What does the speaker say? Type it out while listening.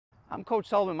I'm Coach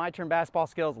Sullivan, My Turn Basketball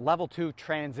Skills, Level 2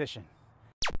 Transition.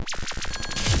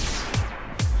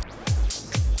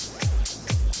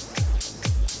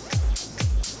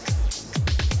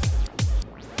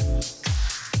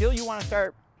 Skill you want to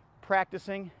start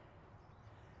practicing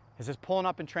is just pulling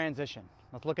up in transition.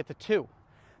 Let's look at the 2.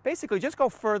 Basically, just go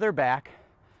further back.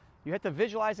 You have to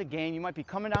visualize a game. You might be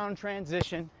coming down in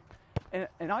transition,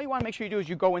 and all you want to make sure you do is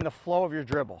you go in the flow of your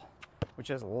dribble, which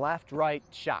is left, right,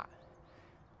 shot.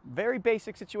 Very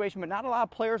basic situation, but not a lot of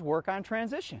players work on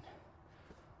transition.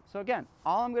 So again,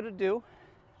 all I'm going to do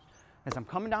is I'm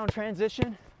coming down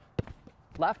transition,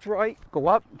 left, right, go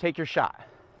up, take your shot.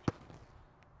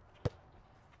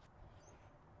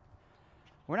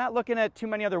 We're not looking at too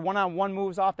many other one-on-one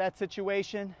moves off that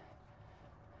situation.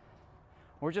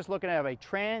 We're just looking at a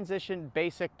transition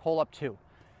basic pull-up 2.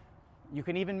 You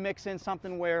can even mix in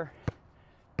something where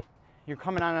you're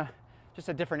coming on just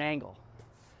a different angle.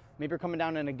 Maybe you're coming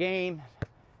down in a game,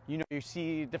 you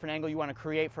see a different angle you want to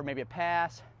create for maybe a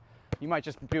pass. You might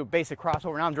just do a basic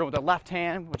crossover. Now I'm drilling with the left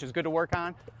hand, which is good to work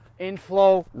on. In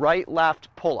flow, right, left,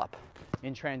 pull up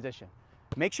in transition.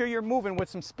 Make sure you're moving with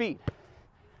some speed.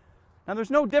 Now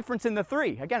there's no difference in the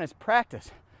 3. Again, it's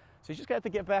practice. So you just got to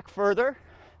get back further,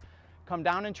 come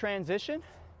down in transition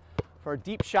for a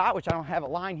deep shot, which I don't have a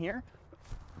line here.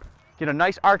 Get a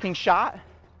nice arcing shot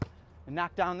and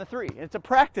knock down the 3. It's a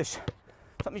practice.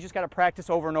 Something you just got to practice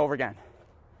over and over again.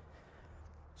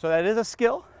 So that is a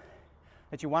skill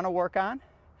that you want to work on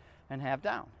and have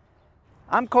down.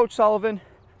 I'm Coach Sullivan.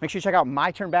 Make sure you check out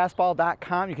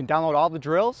MyTurnBasketball.com. You can download all the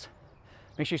drills.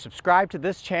 Make sure you subscribe to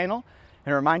this channel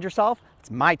and remind yourself,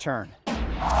 it's my turn.